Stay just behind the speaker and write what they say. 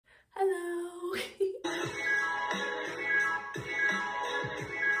Hello.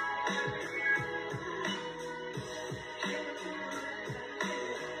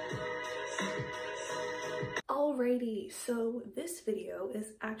 Alrighty, so this video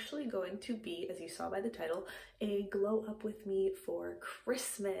is actually going to be, as you saw by the title, a glow up with me for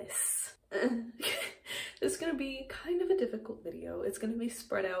Christmas. It's gonna be kind of a difficult video. It's gonna be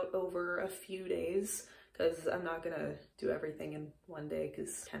spread out over a few days because I'm not gonna do everything in one day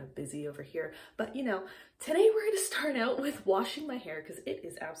because I'm kind of busy over here. But you know, today we're gonna start out with washing my hair because it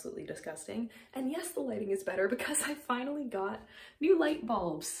is absolutely disgusting. And yes, the lighting is better because I finally got new light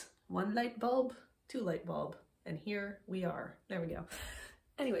bulbs. One light bulb, two light bulb. And here we are. There we go.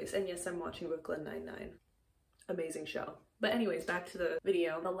 Anyways, and yes, I'm watching Brooklyn Nine-Nine. Amazing show. But anyways, back to the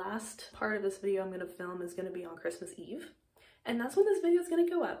video. The last part of this video I'm gonna film is gonna be on Christmas Eve. And that's when this video is gonna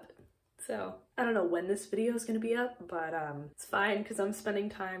go up. So I don't know when this video is gonna be up, but it's fine because I'm spending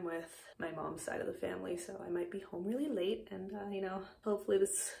time with my mom's side of the family, so I might be home really late, and you know, hopefully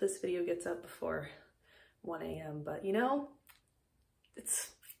this video gets up before 1 a.m. But you know, it's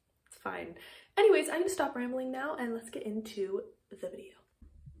fine. Anyways, I'm gonna stop rambling now and let's get into the video.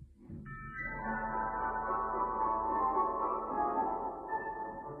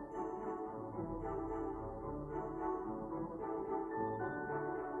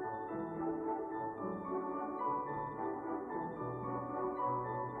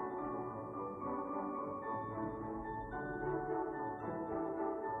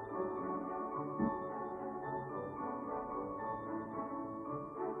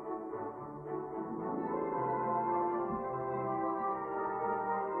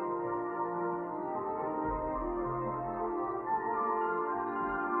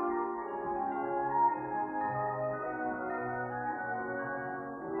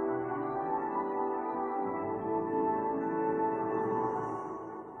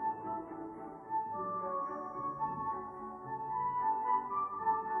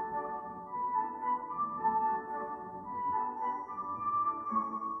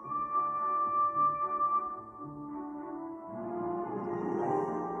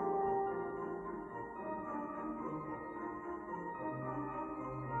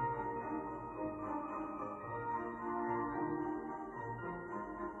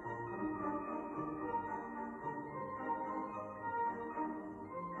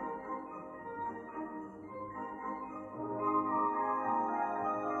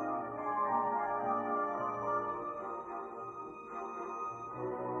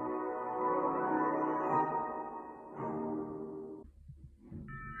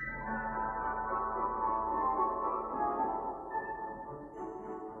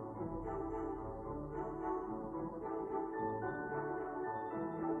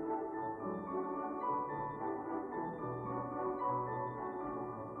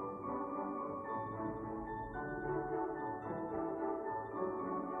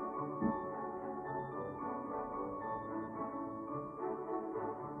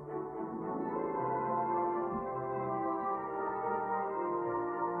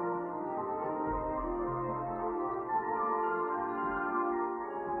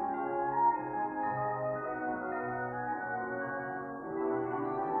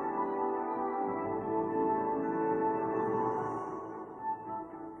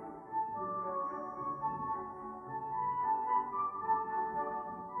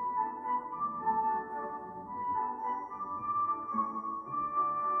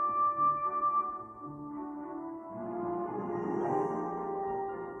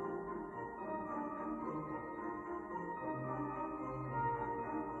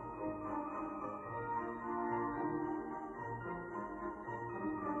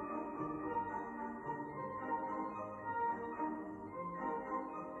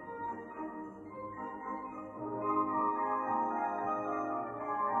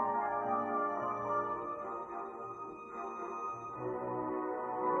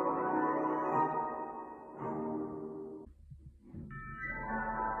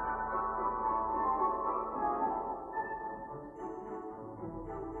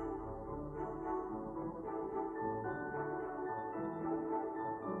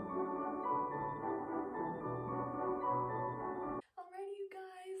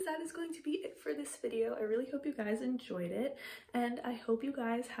 That is going to be it for this video. I really hope you guys enjoyed it, and I hope you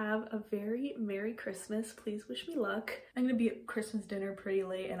guys have a very Merry Christmas. Please wish me luck. I'm gonna be at Christmas dinner pretty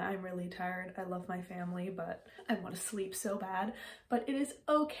late and I'm really tired. I love my family, but I want to sleep so bad, but it is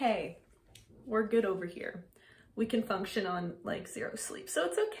okay. We're good over here. we can function on like 0 sleep, so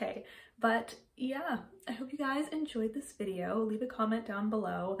it's okay. But yeah, I hope you guys enjoyed this video. Leave a comment down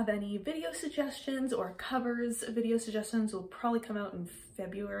below. Have any video suggestions or covers? Video suggestions will probably come out in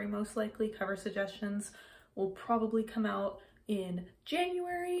February, most likely. Cover suggestions will probably come out in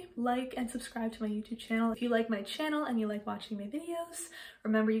January. Like and subscribe to my YouTube channel if you like my channel and you like watching my videos.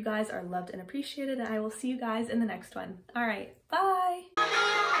 Remember, you guys are loved and appreciated, and I will see you guys in the next one. All right, bye.